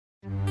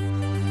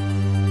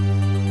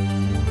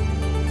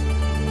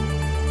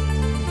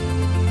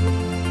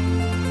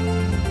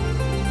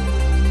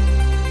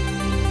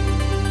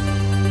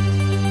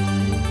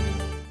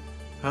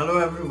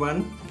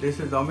This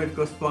is Amit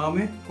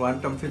Goswami,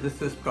 quantum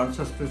physicist,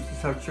 consciousness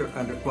researcher,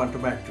 and a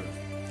quantum activist.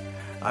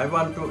 I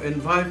want to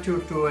invite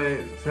you to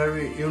a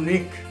very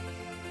unique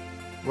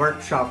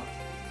workshop,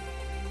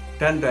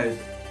 10 days,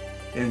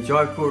 in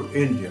Jaipur,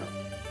 India,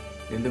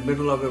 in the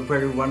middle of a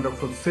very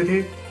wonderful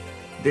city.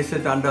 This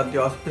is under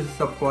the auspices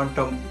of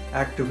Quantum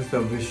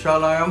Activism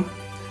Vishwalayam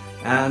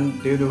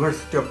and the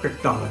University of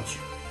Technology.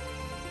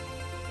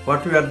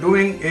 What we are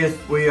doing is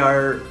we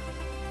are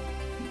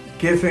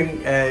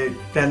giving a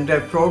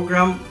 10-day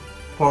program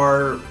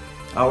for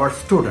our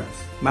students,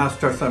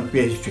 masters and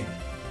PhD.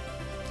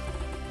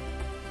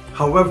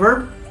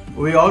 However,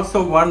 we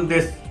also want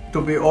this to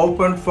be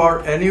open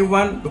for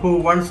anyone who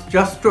wants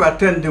just to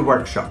attend the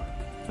workshop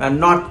and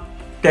not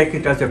take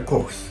it as a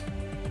course.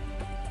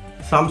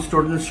 Some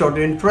students showed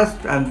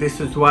interest, and this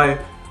is why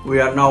we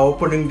are now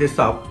opening this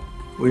up.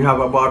 We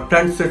have about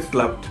 10 seats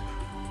left.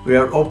 We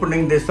are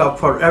opening this up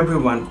for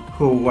everyone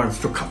who wants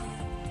to come.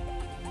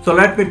 So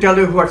let me tell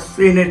you what's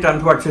in it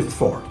and what it's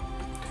for.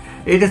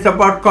 It is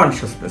about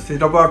consciousness.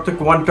 It's about the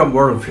quantum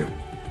worldview.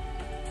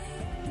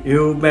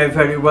 You may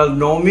very well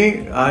know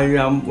me. I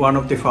am one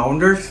of the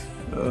founders,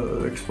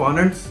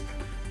 exponents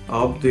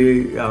of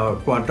the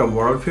quantum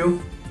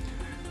worldview.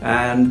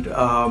 And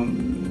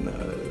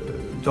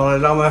Dalai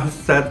Lama has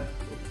said,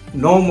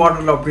 no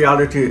model of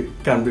reality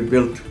can be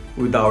built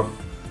without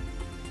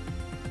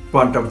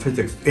quantum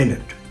physics in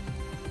it.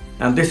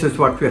 And this is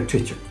what we are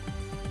teaching.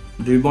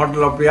 The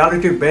model of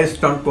reality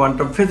based on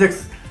quantum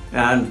physics,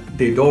 and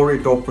the door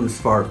it opens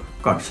for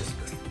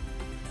consciousness.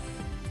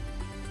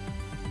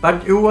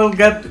 But you will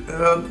get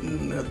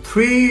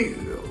three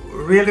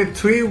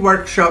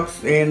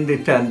workshops in the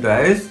 10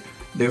 days.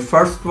 The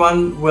first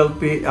one will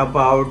be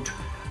about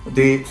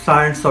the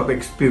science of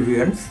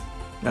experience,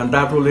 and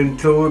that will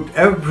include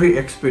every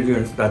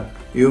experience that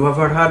you have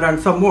ever had and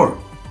some more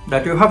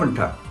that you haven't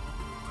had.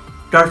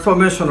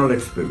 Transformational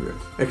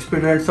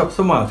experience of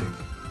samadhi.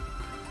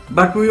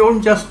 But we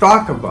won't just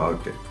talk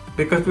about it,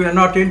 because we are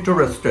not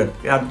interested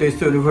at this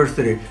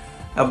university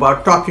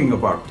about talking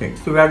about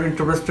things. We are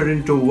interested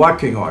into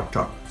working our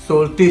talk. So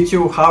we'll teach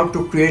you how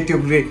to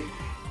creatively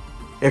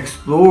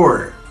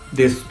explore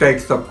these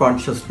states of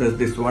consciousness,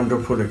 these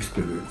wonderful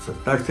experiences.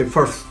 That's the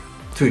first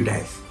 3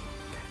 days.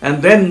 And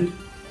then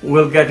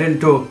we'll get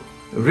into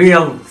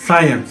real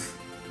science,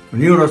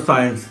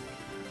 neuroscience,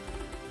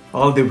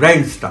 all the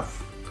brain stuff.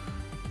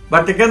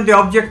 But again, the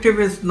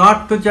objective is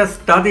not to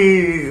just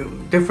study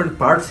different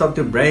parts of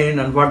the brain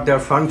and what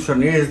their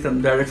function is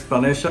and their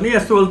explanation.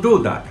 Yes, we'll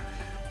do that.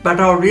 But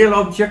our real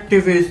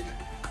objective is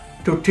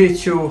to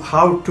teach you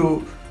how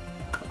to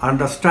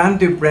understand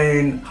the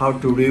brain, how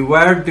to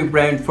rewire the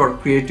brain for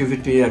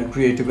creativity and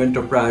creative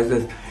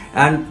enterprises,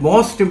 and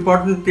most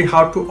importantly,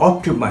 how to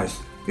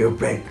optimize your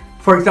brain.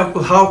 For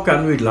example, how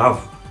can we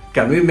love?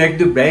 Can we make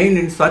the brain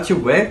in such a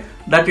way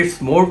that it's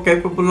more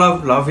capable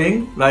of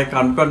loving, like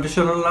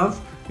unconditional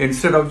love,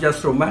 instead of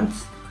just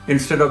romance,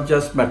 instead of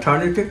just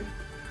maternity?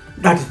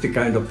 That is the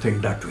kind of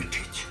thing that we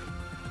teach.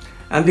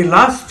 And the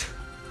last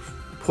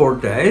 4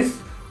 days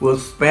we'll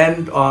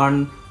spend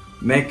on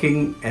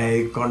making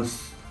a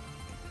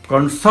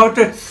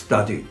concerted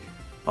study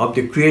of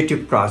the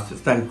creative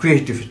process and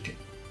creativity.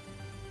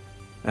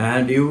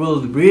 And you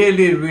will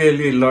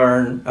really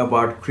learn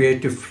about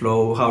creative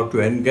flow, how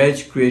to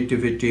engage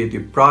creativity, the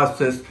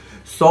process,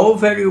 so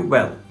very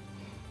well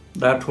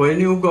that when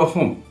you go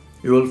home,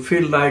 you will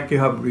feel like you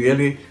have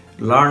really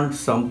learned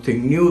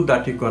something new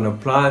that you can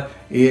apply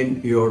in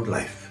your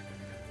life.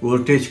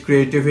 We'll teach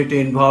creativity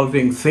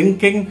involving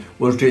thinking.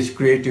 We'll teach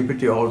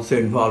creativity also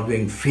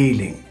involving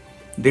feeling.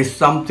 This is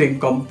something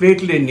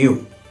completely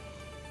new.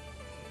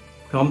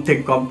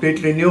 Something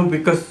completely new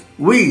because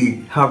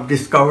we have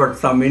discovered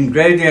some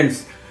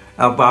ingredients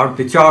about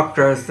the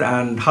chakras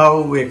and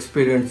how we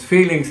experience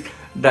feelings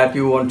that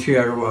you won't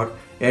hear about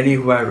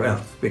anywhere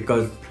else,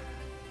 because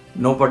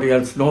nobody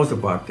else knows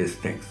about these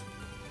things.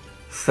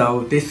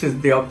 So this is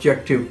the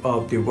objective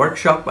of the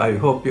workshop. I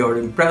hope you are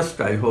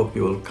impressed. I hope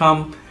you will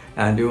come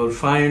and you will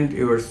find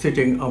you are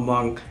sitting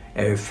among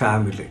a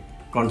family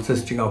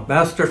consisting of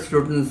master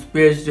students,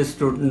 PhD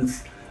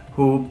students,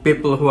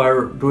 people who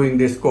are doing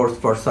this course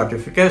for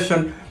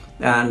certification.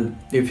 And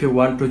if you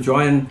want to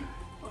join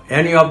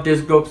any of these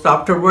groups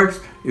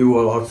afterwards, you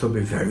will also be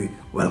very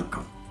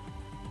welcome.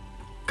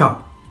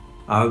 Come,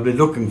 I will be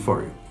looking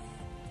for you.